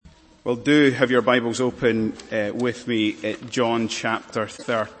Well, do have your Bibles open with me at John chapter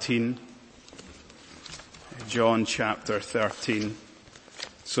 13. John chapter 13.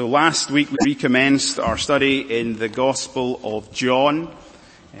 So last week we recommenced our study in the Gospel of John.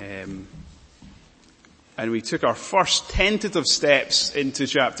 And we took our first tentative steps into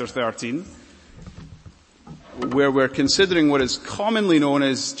chapter 13, where we're considering what is commonly known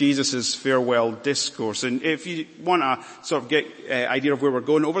as Jesus' farewell discourse. And if you want to sort of get an idea of where we're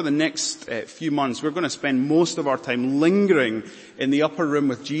going, over the next few months, we're going to spend most of our time lingering in the upper room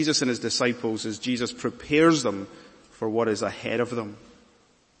with Jesus and his disciples as Jesus prepares them for what is ahead of them.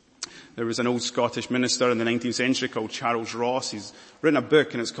 There was an old Scottish minister in the 19th century called Charles Ross. He's written a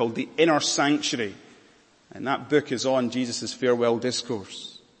book and it's called The Inner Sanctuary. And that book is on Jesus' farewell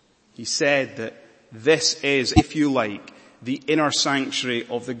discourse. He said that this is, if you like, the inner sanctuary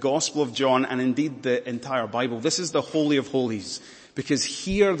of the Gospel of John and indeed the entire Bible. This is the Holy of Holies, because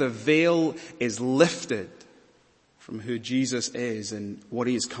here the veil is lifted from who Jesus is and what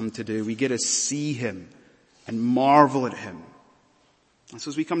he has come to do. We get to see him and marvel at him. And so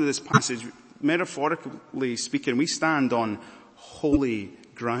as we come to this passage, metaphorically speaking, we stand on holy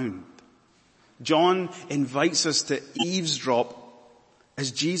ground. John invites us to eavesdrop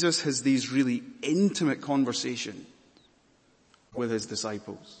as Jesus has these really intimate conversations with his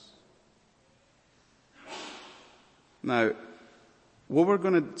disciples. Now, what we're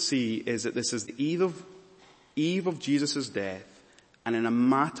going to see is that this is the eve of Jesus' death, and in a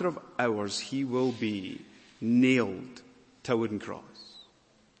matter of hours he will be nailed to a wooden cross.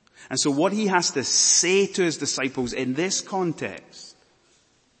 And so what he has to say to his disciples in this context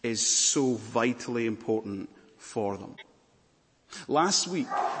is so vitally important for them. Last week,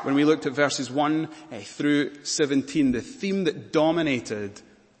 when we looked at verses 1 through 17, the theme that dominated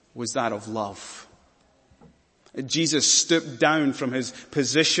was that of love. Jesus stooped down from his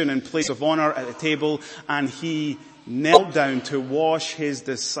position and place of honor at the table, and he knelt down to wash his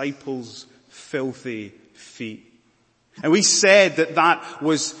disciples' filthy feet. And we said that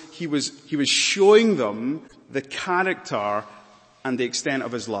was he was showing them the character and the extent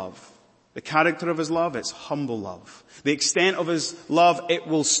of his love. The character of his love, it's humble love. The extent of his love, it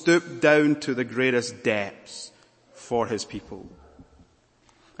will stoop down to the greatest depths for his people.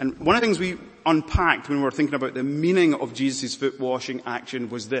 And one of the things we unpacked when we were thinking about the meaning of Jesus' foot washing action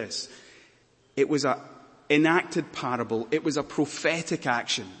was this. It was an enacted parable. It was a prophetic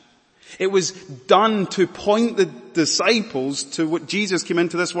action. It was done to point the disciples to what Jesus came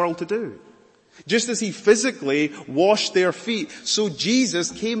into this world to do. Just as he physically washed their feet, so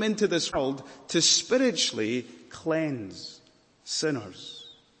Jesus came into this world to spiritually cleanse sinners,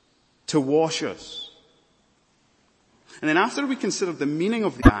 to wash us. And then after we considered the meaning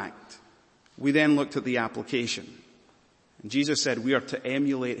of the act, we then looked at the application. And Jesus said we are to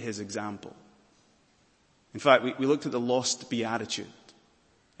emulate his example. In fact, we looked at the lost beatitude.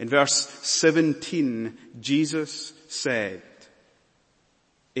 In verse 17, Jesus said,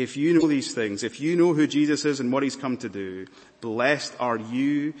 if you know these things, if you know who Jesus is and what he's come to do, blessed are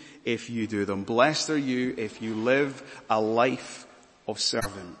you if you do them. Blessed are you if you live a life of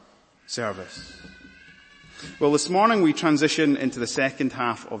service. Well, this morning we transition into the second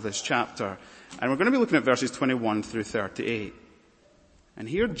half of this chapter, and we're going to be looking at verses 21 through 38. And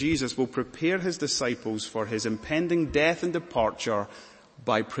here Jesus will prepare his disciples for his impending death and departure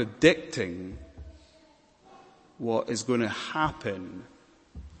by predicting what is going to happen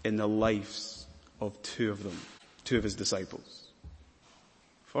in the lives of two of his disciples.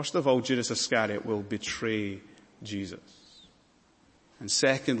 First of all, Judas Iscariot will betray Jesus. And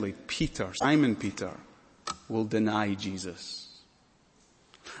secondly, Simon Peter, will deny Jesus.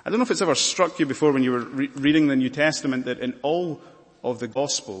 I don't know if it's ever struck you before when you were reading the New Testament that in all of the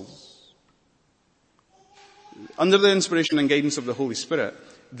Gospels, under the inspiration and guidance of the Holy Spirit,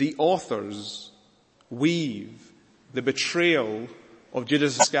 the authors weave the betrayal of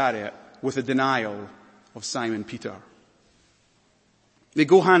Judas Iscariot with the denial of Simon Peter. They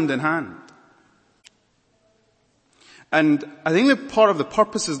go hand in hand. And I think that part of the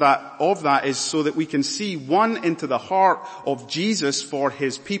purpose of that is so that we can see, one, into the heart of Jesus for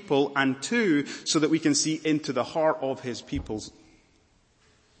his people, and two, so that we can see into the heart of his peoples.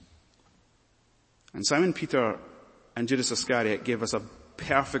 And Simon Peter and Judas Iscariot gave us a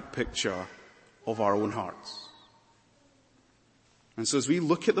perfect picture of our own hearts. And so as we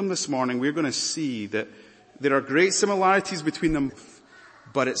look at them this morning, we're going to see that there are great similarities between them,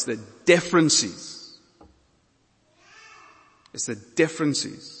 but it's the differences. It's the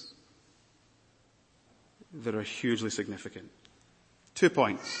differences that are hugely significant. 2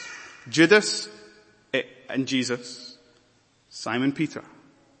 points. Judas and Jesus, Simon Peter.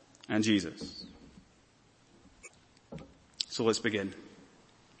 and Jesus. So let's begin.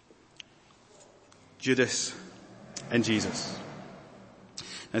 Judas and Jesus.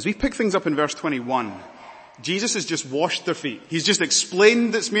 As we pick things up in verse 21, Jesus has just washed their feet. He's just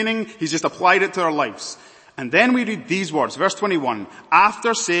explained its meaning. He's just applied it to our lives. And then we read these words, verse 21.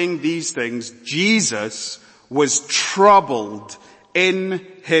 After saying these things, Jesus was troubled in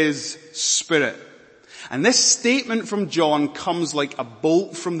his spirit. And this statement from John comes like a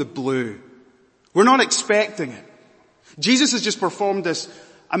bolt from the blue. We're not expecting it. Jesus has just performed this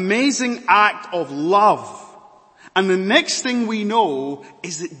amazing act of love. And the next thing we know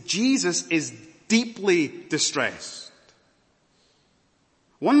is that Jesus is deeply distressed.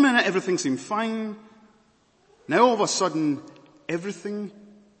 One minute everything seemed fine. Now all of a sudden everything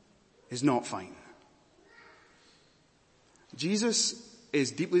is not fine. Jesus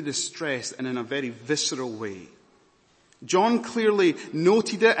is deeply distressed and in a very visceral way. John clearly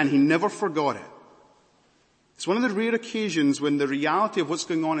noted it and he never forgot it. It's one of the rare occasions when the reality of what's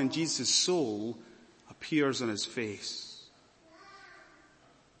going on in Jesus' soul appears on his face.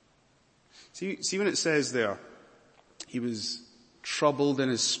 See when it says there, he was troubled in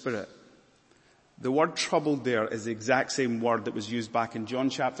his spirit. The word troubled there is the exact same word that was used back in John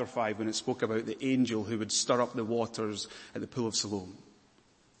chapter 5 when it spoke about the angel who would stir up the waters at the pool of Siloam.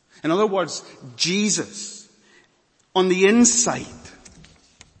 In other words, Jesus, on the inside,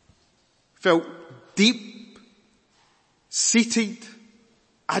 felt deep, seated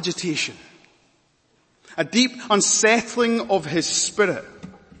agitation. A deep unsettling of his spirit.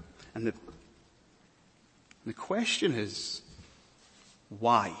 And the question is,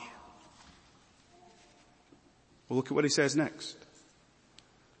 why? Well, look at what he says next.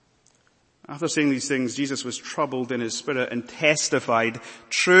 After saying these things, Jesus was troubled in his spirit and testified,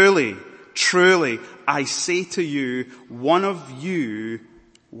 truly, truly, I say to you, one of you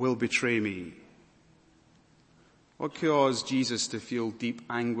will betray me. What caused Jesus to feel deep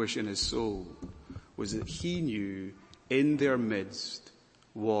anguish in his soul was that he knew in their midst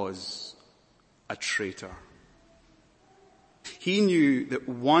was a traitor. He knew that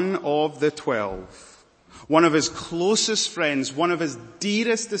one of the 12, one of his closest friends, one of his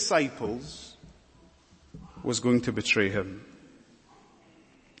dearest disciples, was going to betray him.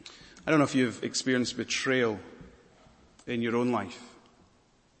 I don't know if you've experienced betrayal in your own life.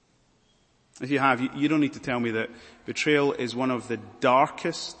 If you have, you don't need to tell me that betrayal is one of the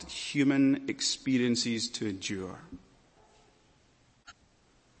darkest human experiences to endure.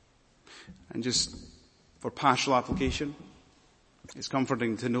 And just for pastoral application, it's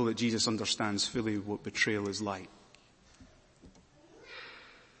comforting to know that Jesus understands fully what betrayal is like.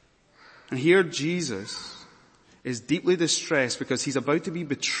 And here Jesus is deeply distressed because he's about to be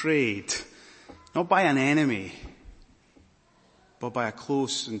betrayed, not by an enemy, but by a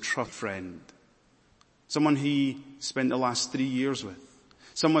close and trusted friend. Someone he spent the last 3 years with.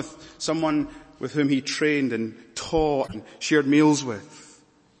 Someone with whom he trained and taught and shared meals with.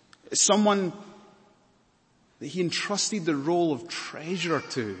 Someone that he entrusted the role of treasurer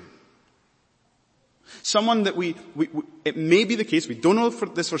to. Someone that it may be the case, we don't know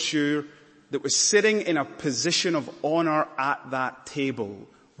this for sure, that was sitting in a position of honor at that table,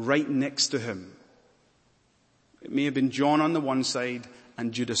 right next to him. It may have been John on the one side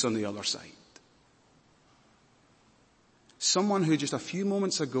and Judas on the other side. Someone who just a few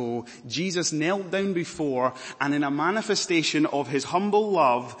moments ago, Jesus knelt down before and in a manifestation of his humble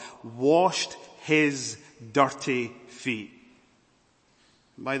love, washed his dirty feet.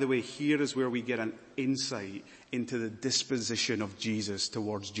 By the way, here is where we get an insight into the disposition of Jesus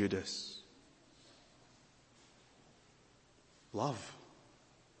towards Judas. Love.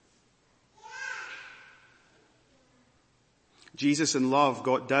 Jesus in love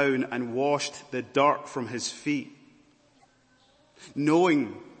got down and washed the dirt from his feet,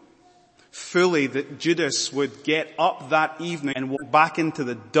 knowing fully that Judas would get up that evening and walk back into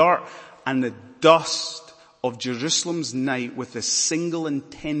the dirt and the dust of Jerusalem's night with the single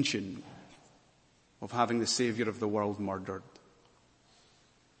intention of having the Savior of the world murdered.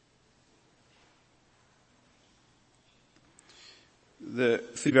 The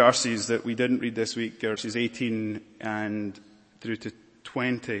 3 verses that we didn't read this week are verses 18 and through to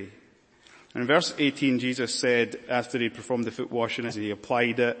 20. And in verse 18, Jesus said, after he performed the foot washing, as he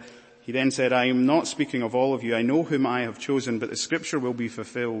applied it, he then said, I am not speaking of all of you. I know whom I have chosen, but the scripture will be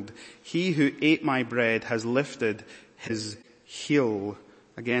fulfilled. He who ate my bread has lifted his heel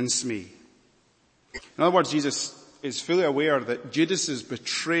against me. In other words, Jesus is fully aware that Judas's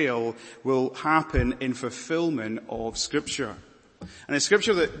betrayal will happen in fulfillment of scripture. And the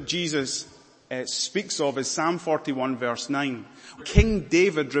scripture that Jesus speaks of is Psalm 41 verse 9. King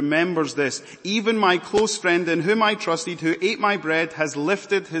David remembers this. Even my close friend in whom I trusted, who ate my bread, has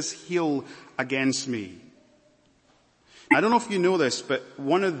lifted his heel against me. I don't know if you know this, but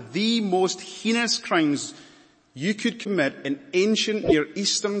one of the most heinous crimes you could commit in ancient Near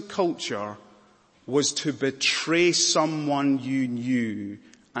Eastern culture was to betray someone you knew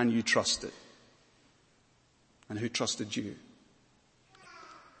and you trusted. And who trusted you.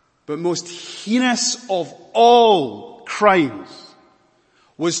 But most heinous of all crimes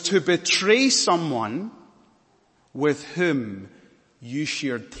was to betray someone with whom you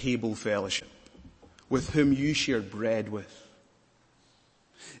shared table fellowship, with whom you shared bread with.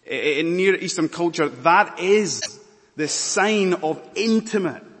 In Near Eastern culture, that is the sign of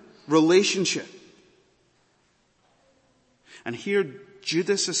intimate relationship. And here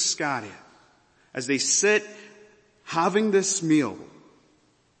Judas Iscariot, as they sit having this meal,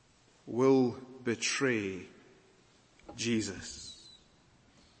 will betray Jesus.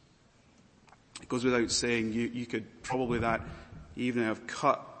 It goes without saying, you could probably that evening have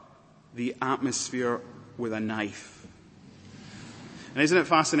cut the atmosphere with a knife. And isn't it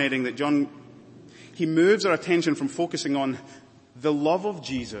fascinating that John, he moves our attention from focusing on the love of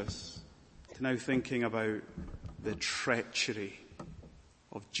Jesus to now thinking about the treachery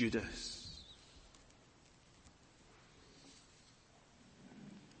of Judas.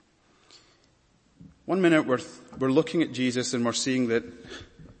 One minute we're looking at Jesus and we're seeing that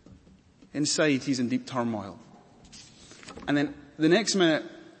inside he's in deep turmoil. And then the next minute,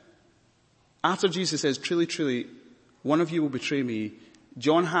 after Jesus says, truly, truly, one of you will betray me,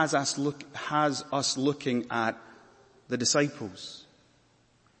 John has us looking at the disciples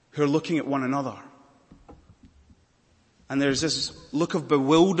who are looking at one another. And there's this look of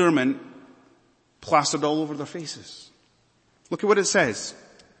bewilderment plastered all over their faces. Look at what it says.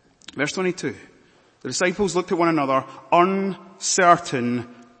 Verse 22. The disciples looked at one another, uncertain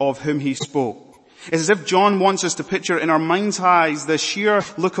of whom he spoke. It's as if John wants us to picture in our mind's eyes the sheer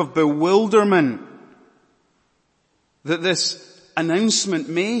look of bewilderment that this announcement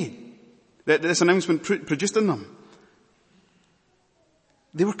made, that this announcement produced in them.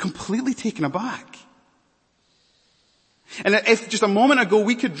 They were completely taken aback. And if just a moment ago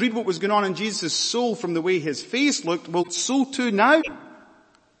we could read what was going on in Jesus' soul from the way his face looked, well, so too now.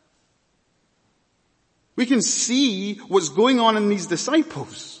 We can see what's going on in these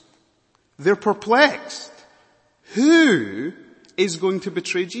disciples. They're perplexed. Who is going to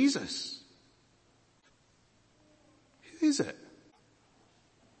betray Jesus? Who is it?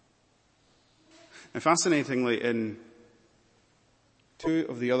 And fascinatingly, in two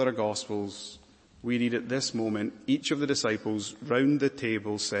of the other Gospels, we read at this moment, each of the disciples round the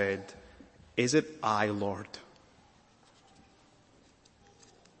table said, "Is it I, Lord?"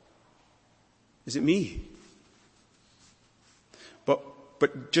 Is it me?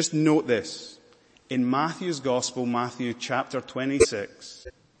 But just note this. In Matthew's Gospel, Matthew chapter 26,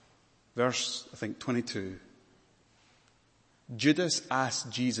 verse, 22, Judas asked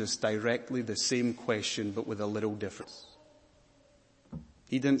Jesus directly the same question, but with a little difference.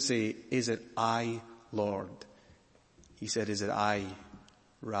 He didn't say, "Is it I, Lord?" He said, "Is it I,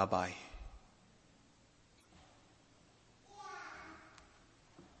 Rabbi?"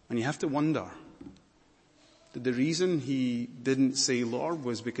 And you have to wonder, that the reason he didn't say Lord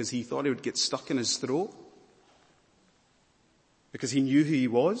was because he thought it would get stuck in his throat? Because he knew who he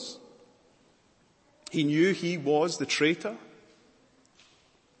was? He knew he was the traitor?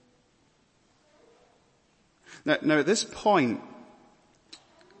 Now at this point,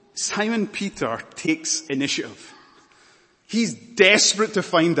 Simon Peter takes initiative. He's desperate to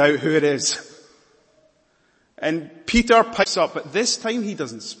find out who it is. And Peter picks up, but this time he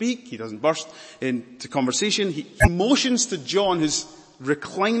doesn't speak, he doesn't burst into conversation. He motions to John, who's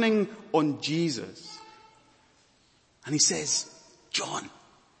reclining on Jesus. And he says, "John,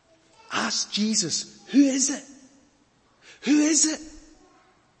 ask Jesus, who is it? Who is it?"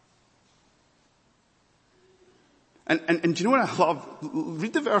 And do you know what I love?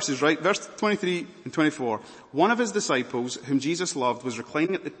 Read the verses, right? Verse 23 and 24. One of his disciples, whom Jesus loved, was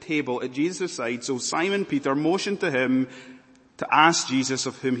reclining at the table at Jesus' side. So Simon Peter motioned to him to ask Jesus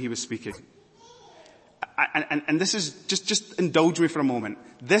of whom he was speaking. And this is, just indulge me for a moment.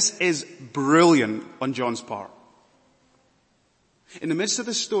 This is brilliant on John's part. In the midst of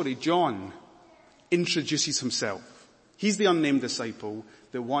this story, John introduces himself. He's the unnamed disciple,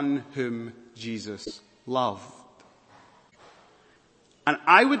 the one whom Jesus loved. And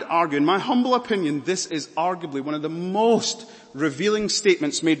I would argue, in my humble opinion, this is arguably one of the most revealing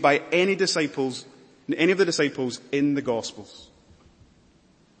statements made by any of the disciples in the Gospels.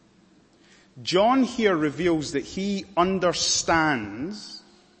 John here reveals that he understands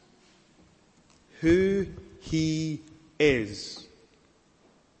who he is.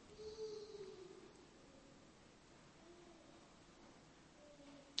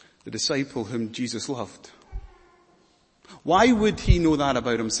 The disciple whom Jesus loved. Why would he know that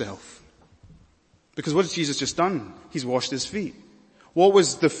about himself? Because what has Jesus just done? He's washed his feet. What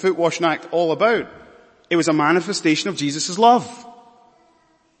was the foot washing act all about? It was a manifestation of Jesus' love.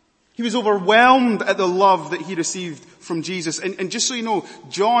 He was overwhelmed at the love that he received from Jesus. And just so you know,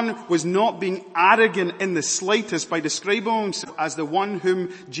 John was not being arrogant in the slightest by describing himself as the one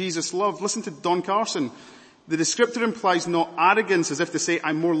whom Jesus loved. Listen to Don Carson. The descriptor implies not arrogance as if to say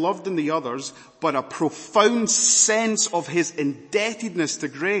I'm more loved than the others, but a profound sense of his indebtedness to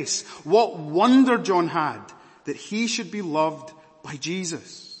grace. What wonder John had that he should be loved by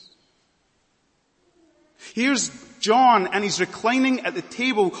Jesus. Here's John, and he's reclining at the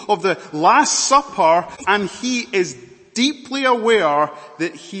table of the Last Supper, and he is deeply aware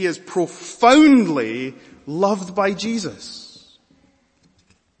that he is profoundly loved by Jesus.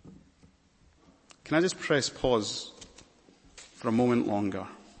 Can I just press pause for a moment longer?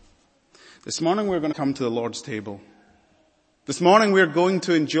 This morning we're going to come to the Lord's table. This morning we're going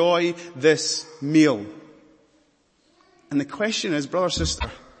to enjoy this meal. And the question is, brother,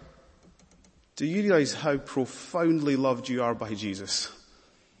 sister, do you realize how profoundly loved you are by Jesus?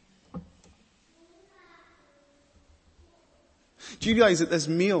 Do you realize that this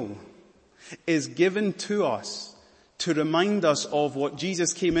meal is given to us to remind us of what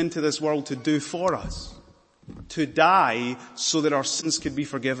Jesus came into this world to do for us? To die so that our sins could be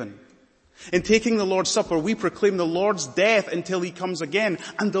forgiven. In taking the Lord's Supper, we proclaim the Lord's death until he comes again.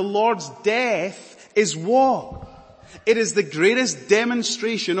 And the Lord's death is what? It is the greatest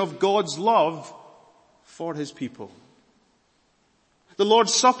demonstration of God's love for his people. The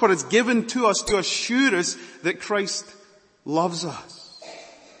Lord's Supper is given to us to assure us that Christ loves us.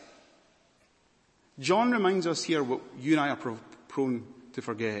 John reminds us here what you and I are prone to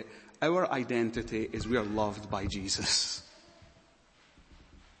forget. Our identity is we are loved by Jesus.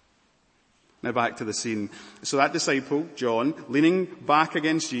 Now back to the scene. So that disciple, John, leaning back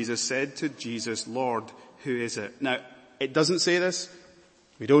against Jesus, said to Jesus, Lord, who is it? Now, it doesn't say this.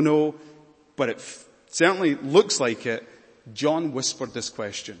 We don't know. But it certainly looks like it. John whispered this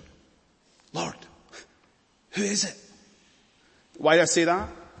question. Lord, who is it? Why do I say that?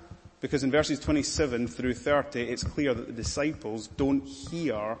 Because in verses 27 through 30, it's clear that the disciples don't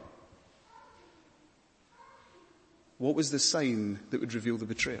hear what was the sign that would reveal the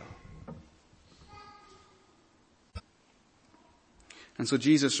betrayer. And so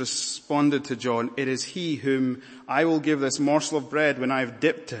Jesus responded to John, it is he whom I will give this morsel of bread when I have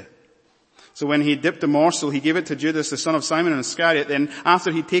dipped it. So when he dipped the morsel, he gave it to Judas, the son of Simon Iscariot. Then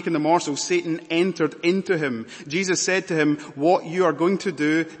after he'd taken the morsel, Satan entered into him. Jesus said to him, what you are going to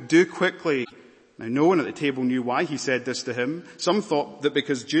do quickly. Now no one at the table knew why he said this to him. Some thought that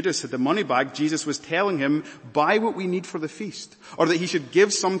because Judas had the money bag, Jesus was telling him, buy what we need for the feast. Or that he should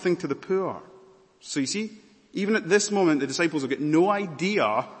give something to the poor. So you see, even at this moment, the disciples have got no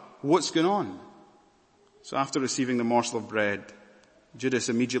idea what's going on. So after receiving the morsel of bread, Judas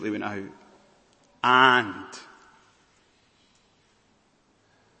immediately went out. And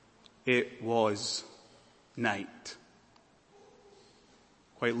it was night.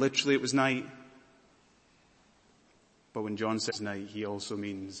 Quite literally it was night. But when John says night, he also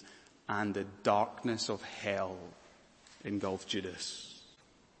means, and the darkness of hell engulfed Judas.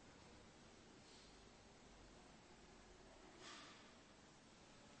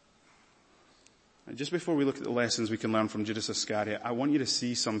 And just before we look at the lessons we can learn from Judas Iscariot, I want you to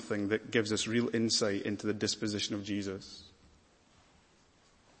see something that gives us real insight into the disposition of Jesus.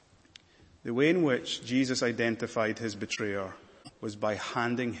 The way in which Jesus identified his betrayer was by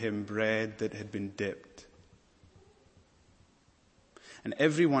handing him bread that had been dipped. And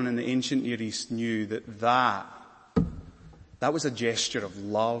everyone in the ancient Near East knew that was a gesture of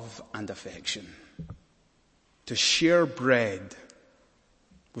love and affection. To share bread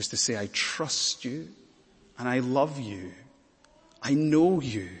was to say, I trust you and I love you. I know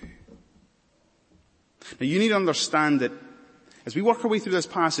you. Now you need to understand that as we work our way through this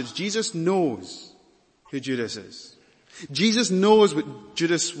passage, Jesus knows who Judas is. Jesus knows what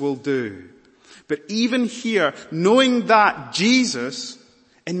Judas will do. But even here, knowing that Jesus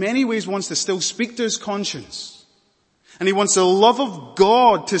in many ways wants to still speak to his conscience. And he wants the love of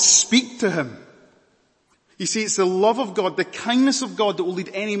God to speak to him. You see, it's the love of God, the kindness of God that will lead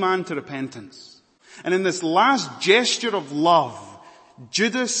any man to repentance. And in this last gesture of love,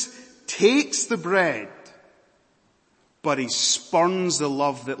 Judas takes the bread, but he spurns the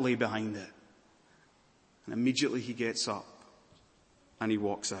love that lay behind it. And immediately he gets up and he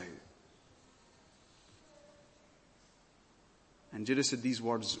walks out. And Judas had these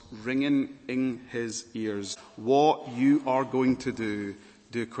words ringing in his ears. What you are going to do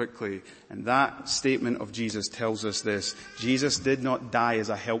quickly. And that statement of Jesus tells us this. Jesus did not die as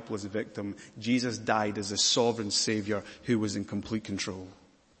a helpless victim. Jesus died as a sovereign Savior who was in complete control.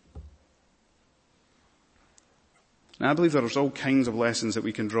 And I believe there's all kinds of lessons that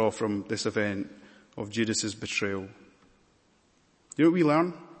we can draw from this event of Judas's betrayal. You know what we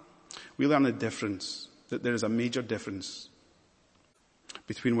learn? We learn the difference, that there is a major difference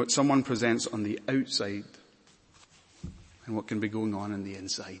between what someone presents on the outside and what can be going on the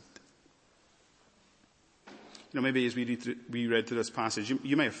inside. You know, maybe as we read through this passage,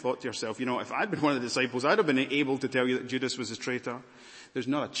 you may have thought to yourself, you know, if I'd been one of the disciples, I'd have been able to tell you that Judas was a traitor. There's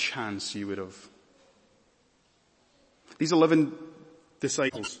not a chance you would have. These 11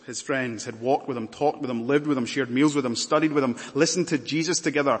 disciples, his friends, had walked with him, talked with him, lived with him, shared meals with him, studied with him, listened to Jesus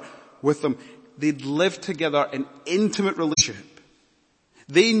together with them. They'd lived together in intimate relationship.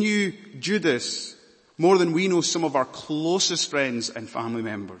 They knew Judas more than we know some of our closest friends and family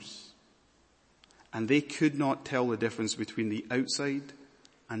members. And they could not tell the difference between the outside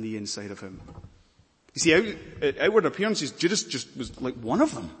and the inside of him. You see, outward appearances, Judas just was like one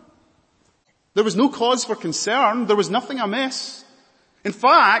of them. There was no cause for concern. There was nothing amiss. In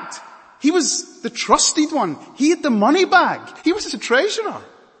fact, he was the trusted one. He had the money bag. He was the treasurer.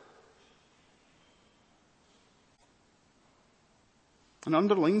 And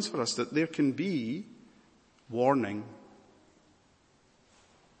underlines for us that there can be warning.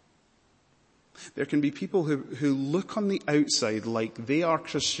 There can be people who look on the outside like they are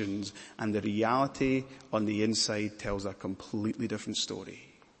Christians, and the reality on the inside tells a completely different story.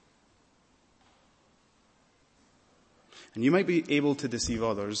 And you might be able to deceive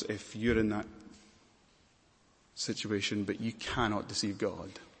others if you're in that situation, but you cannot deceive God.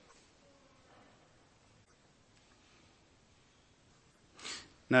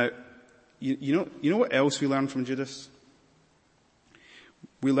 Now, you know what else we learn from Judas?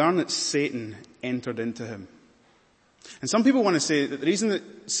 We learn that Satan entered into him. And some people want to say that the reason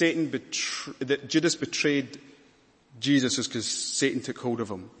that that Judas betrayed Jesus is because Satan took hold of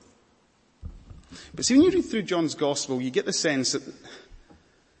him. But see, when you read through John's Gospel, you get the sense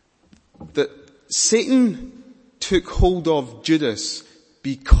that Satan took hold of Judas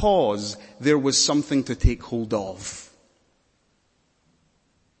because there was something to take hold of.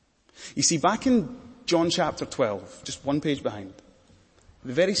 You see, back in John chapter 12, just one page behind,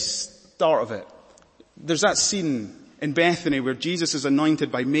 the very start of it, there's that scene in Bethany where Jesus is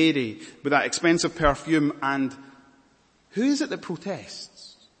anointed by Mary with that expensive perfume, and who is it that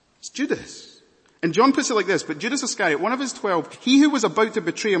protests? It's Judas. And John puts it like this, but Judas Iscariot, one of his 12, he who was about to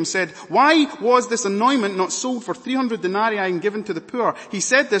betray him, said, "Why was this anointment not sold for 300 denarii and given to the poor?" He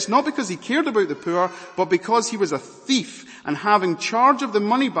said this not because he cared about the poor, but because he was a thief, and having charge of the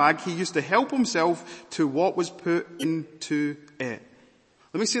money bag, he used to help himself to what was put into it.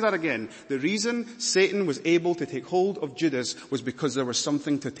 Let me say that again. The reason Satan was able to take hold of Judas was because there was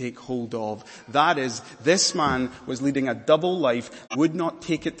something to take hold of. That is, this man was leading a double life, would not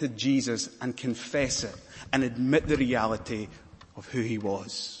take it to Jesus and confess it and admit the reality of who he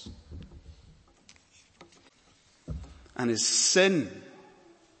was. And his sin,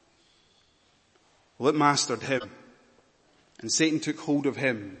 well, it mastered him. And Satan took hold of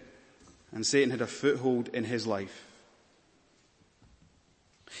him. And Satan had a foothold in his life.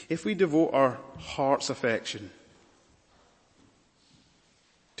 If we devote our heart's affection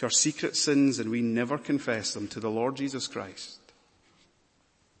to our secret sins and we never confess them to the Lord Jesus Christ,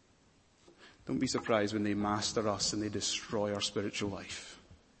 don't be surprised when they master us and they destroy our spiritual life.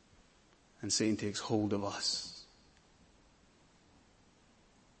 And Satan takes hold of us.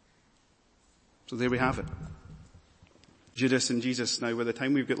 So there we have it. Judas and Jesus. Now, by the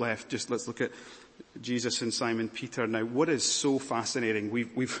time we've got left, just let's look at Jesus and Simon Peter. Now, what is so fascinating?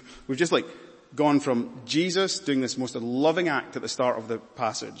 We've just gone from Jesus doing this most loving act at the start of the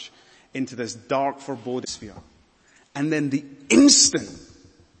passage into this dark, foreboding sphere. And then the instant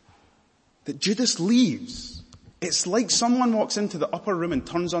that Judas leaves, it's like someone walks into the upper room and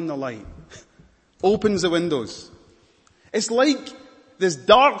turns on the light, opens the windows. It's like this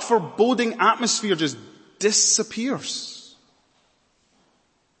dark, foreboding atmosphere just disappears.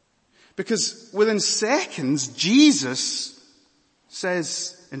 Because within seconds, Jesus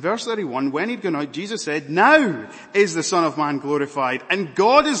says in verse 31, when he'd gone out, Jesus said, "Now is the Son of Man glorified, and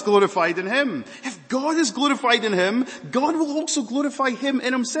God is glorified in him." If God is glorified in him, God will also glorify him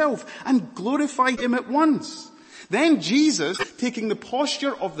in himself and glorify him at once. Then Jesus, taking the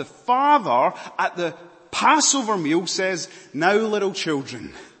posture of the Father at the Passover meal says, now little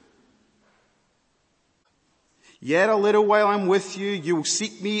children, yet a little while I'm with you, you will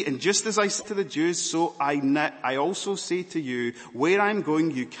seek me, and just as I said to the Jews, so I also say to you, where I'm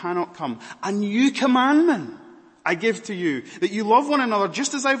going you cannot come. A new commandment I give to you, that you love one another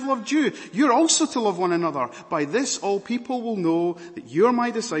just as I've loved you. You're also to love one another. By this all people will know that you're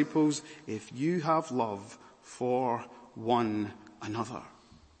my disciples if you have love for one another.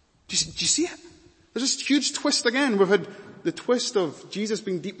 Do you see it? There's this huge twist again. We've had the twist of Jesus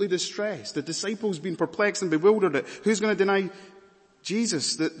being deeply distressed, the disciples being perplexed and bewildered at who's going to deny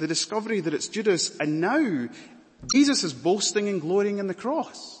Jesus, the discovery that it's Judas, and now Jesus is boasting and glorying in the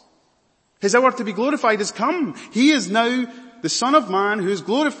cross. His hour to be glorified has come. He is now the Son of Man who is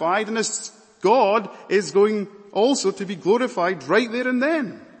glorified, and this God is going also to be glorified right there and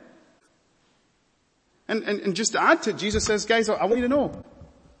then. And just to add to it, Jesus says, guys, I want you to know.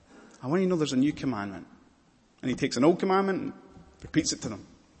 I want you to know there's a new commandment. And he takes an old commandment and repeats it to them.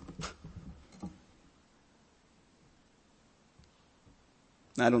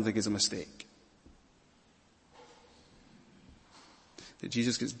 I don't think it's a mistake. That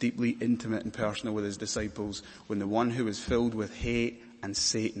Jesus gets deeply intimate and personal with his disciples when the one who was filled with hate and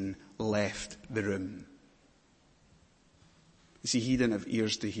Satan left the room. You see, he didn't have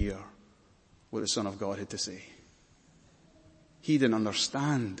ears to hear what the Son of God had to say. He didn't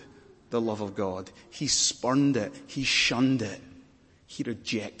understand the love of God. He spurned it. He shunned it. He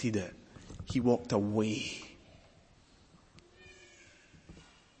rejected it. He walked away.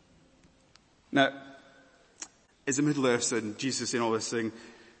 Now, as the middle of this and Jesus saying all this thing,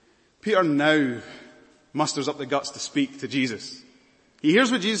 Peter now musters up the guts to speak to Jesus. He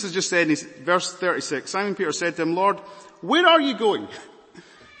hears what Jesus has just said in verse 36. Simon Peter said to him, Lord, where are you going?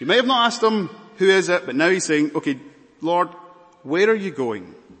 You may have not asked him, who is it? But now he's saying, okay, Lord, where are you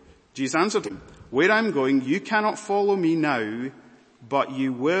going? Jesus answered him, where I'm going, you cannot follow me now, but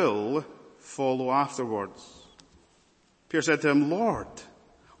you will follow afterwards. Peter said to him, Lord,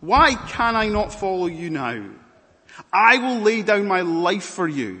 why can I not follow you now? I will lay down my life for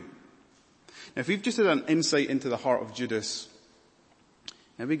you. Now, if we've just had an insight into the heart of Judas,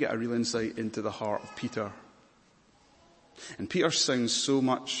 now we get a real insight into the heart of Peter. And Peter sounds so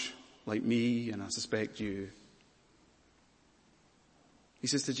much like me, and I suspect you. He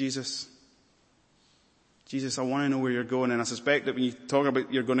says to Jesus, I want to know where you're going, and I suspect that when you talk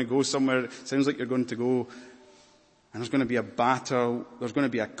about you're going to go somewhere, it sounds like you're going to go, and there's going to be a battle, there's going to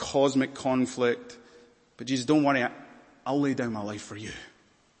be a cosmic conflict. But Jesus, don't worry, I'll lay down my life for you.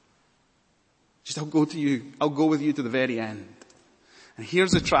 Just I'll go to you. I'll go with you to the very end. And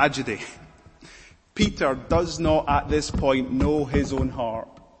here's the tragedy. Peter does not at this point know his own heart.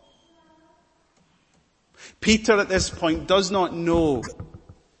 Peter at this point does not know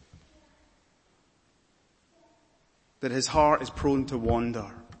that his heart is prone to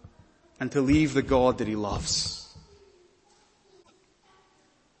wander and to leave the God that he loves.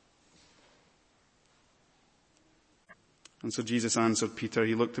 And so Jesus answered Peter.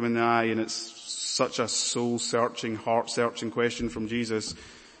 He looked him in the eye, and it's such a soul-searching, heart-searching question from Jesus.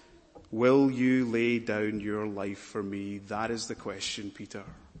 Will you lay down your life for me? That is the question, Peter.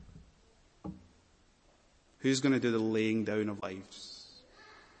 Who's going to do the laying down of lives?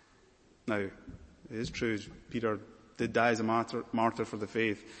 Now, it is true, Peter did die as a martyr for the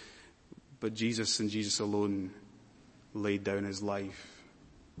faith, but Jesus and Jesus alone laid down his life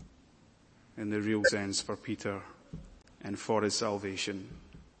in the real sense for Peter and for his salvation.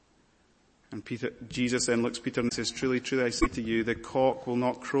 And Jesus then looks at Peter and says, truly, truly, I say to you, the cock will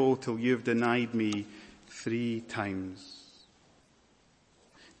not crow till you have denied me 3 times.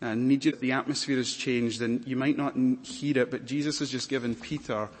 Now, I need you, the atmosphere has changed, and you might not hear it, but Jesus has just given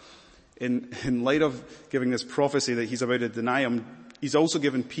Peter, in light of giving this prophecy that he's about to deny him, he's also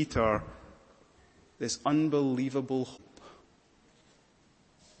given Peter this unbelievable hope.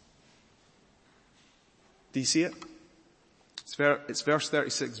 Do you see it? It's verse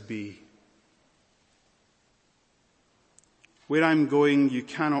 36b. Where I'm going, you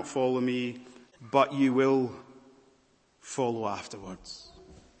cannot follow me, but you will follow afterwards.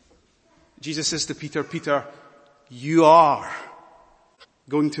 Jesus says to Peter, Peter, you are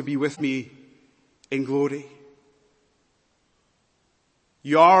going to be with me in glory.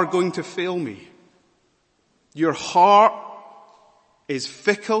 You are going to fail me. Your heart is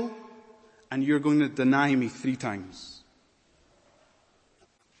fickle, and you're going to deny me 3 times.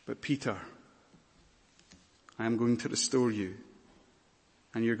 But Peter, I am going to restore you,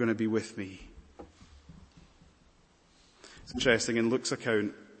 and you're going to be with me. It's interesting, in Luke's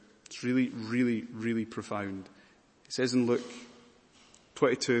account, it's really, really, really profound. It says in Luke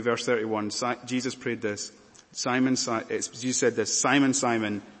 22 verse 31, Jesus prayed this. Jesus said this, Simon,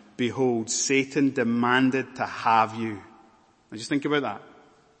 Simon, behold, Satan demanded to have you. Now just think about that.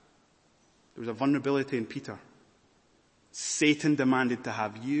 There was a vulnerability in Peter. Satan demanded to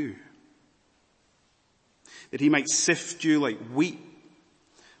have you. That he might sift you like wheat.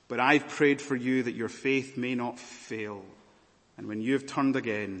 But I've prayed for you that your faith may not fail. And when you have turned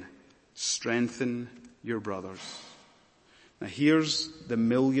again, strengthen your brothers. Now here's the $1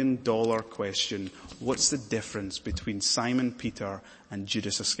 million question. What's the difference between Simon Peter and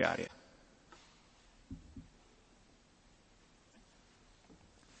Judas Iscariot?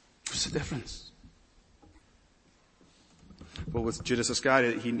 What's the difference? Well, with Judas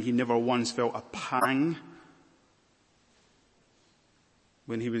Iscariot, he never once felt a pang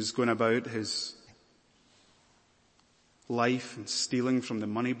when he was going about his life and stealing from the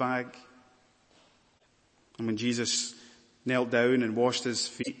money bag. And when Jesus knelt down and washed his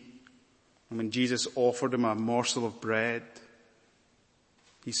feet, and when Jesus offered him a morsel of bread,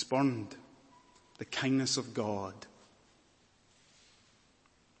 he spurned the kindness of God.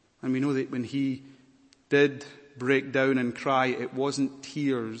 And we know that when he did break down and cry, it wasn't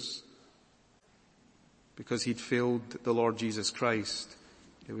tears because he'd failed the Lord Jesus Christ.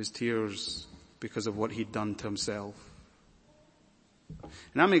 It was tears because of what he'd done to himself.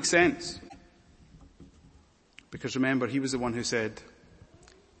 And that makes sense. Because remember, he was the one who said,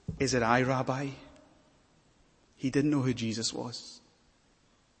 "Is it I, Rabbi?" He didn't know who Jesus was.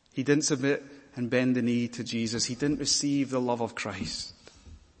 He didn't submit and bend the knee to Jesus. He didn't receive the love of Christ.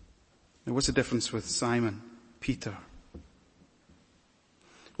 Now what's the difference with Simon Peter?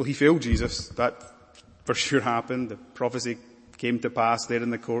 Well, he failed Jesus. That for sure happened. The prophecy came to pass there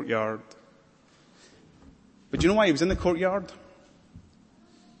in the courtyard. But do you know why he was in the courtyard?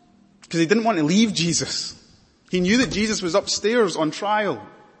 Because he didn't want to leave Jesus. He knew that Jesus was upstairs on trial.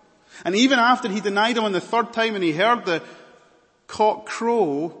 And even after he denied him on the third time and he heard the cock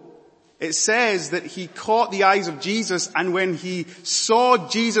crow, it says that he caught the eyes of Jesus, and when he saw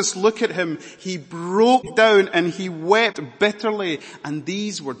Jesus look at him, he broke down and he wept bitterly. And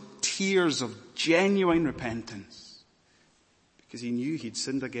these were tears of genuine repentance, because he knew he'd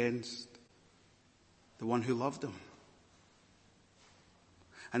sinned against the one who loved him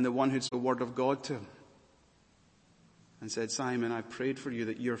and the one who'd spoken the word of God to him and said, "Simon, I prayed for you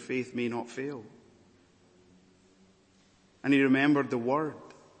that your faith may not fail." And he remembered the word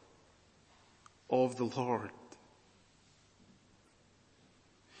of the Lord.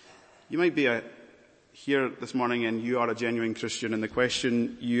 You might be here this morning and you are a genuine Christian, and the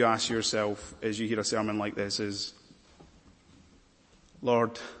question you ask yourself as you hear a sermon like this is,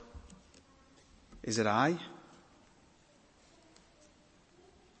 "Lord, is it I?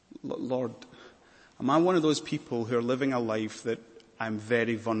 Lord, am I one of those people who are living a life that I'm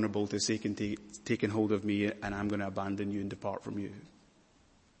very vulnerable to Satan taking hold of me, and I'm going to abandon you and depart from you?"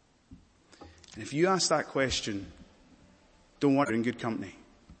 And if you ask that question, don't worry, you're in good company.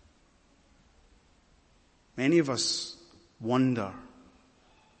 Many of us wonder.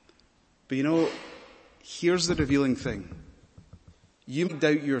 But you know, here's the revealing thing. You may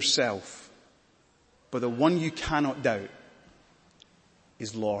doubt yourself, but the one you cannot doubt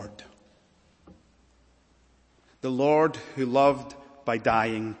is Lord. The Lord who loved by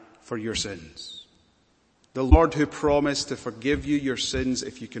dying for your sins. The Lord who promised to forgive you your sins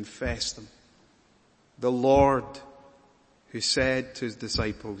if you confess them. The Lord who said to his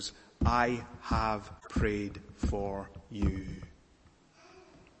disciples, "I have prayed for you."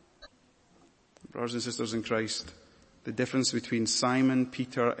 Brothers and sisters in Christ, the difference between Simon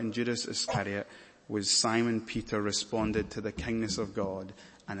Peter and Judas Iscariot was Simon Peter responded to the kindness of God,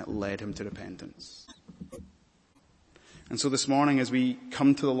 and it led him to repentance. And so this morning, as we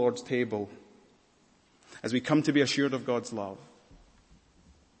come to the Lord's table, as we come to be assured of God's love,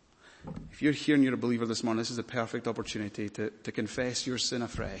 if you're here and you're a believer this morning, this is a perfect opportunity to confess your sin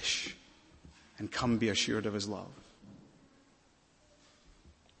afresh and come be assured of his love.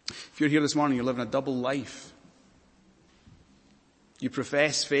 If you're here this morning, you're living a double life. You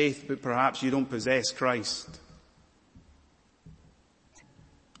profess faith, but perhaps you don't possess Christ.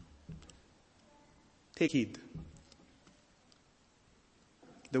 Take heed.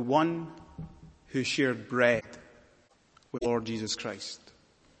 The one who shared bread with Lord Jesus Christ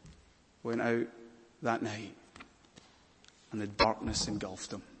went out that night and the darkness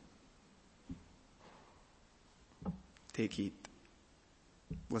engulfed him. Take heed.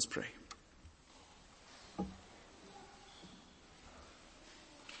 Let's pray.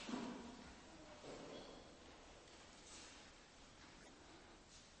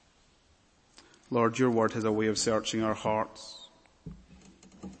 Lord, your word has a way of searching our hearts.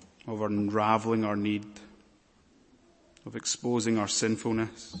 of unraveling our need, of exposing our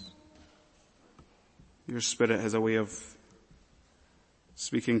sinfulness. Your Spirit has a way of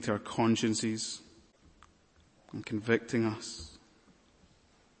speaking to our consciences and convicting us.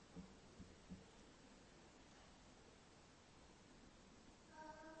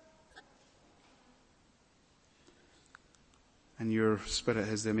 And your Spirit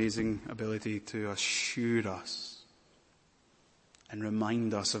has the amazing ability to assure us and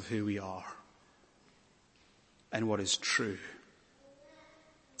remind us of who we are and what is true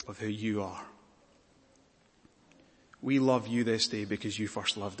of who you are. We love you this day because you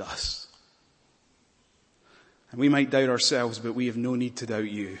first loved us. And we might doubt ourselves, but we have no need to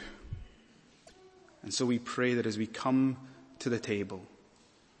doubt you. And so we pray that as we come to the table,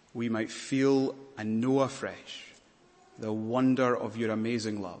 we might feel and know afresh the wonder of your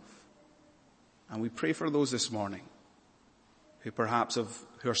amazing love. And we pray for those this morning who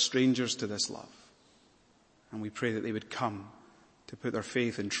are strangers to this love. And we pray that they would come to put their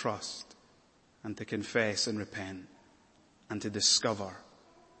faith and trust and to confess and repent and to discover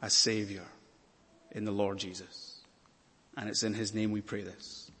a Savior in the Lord Jesus. And it's in his name we pray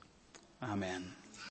this. Amen.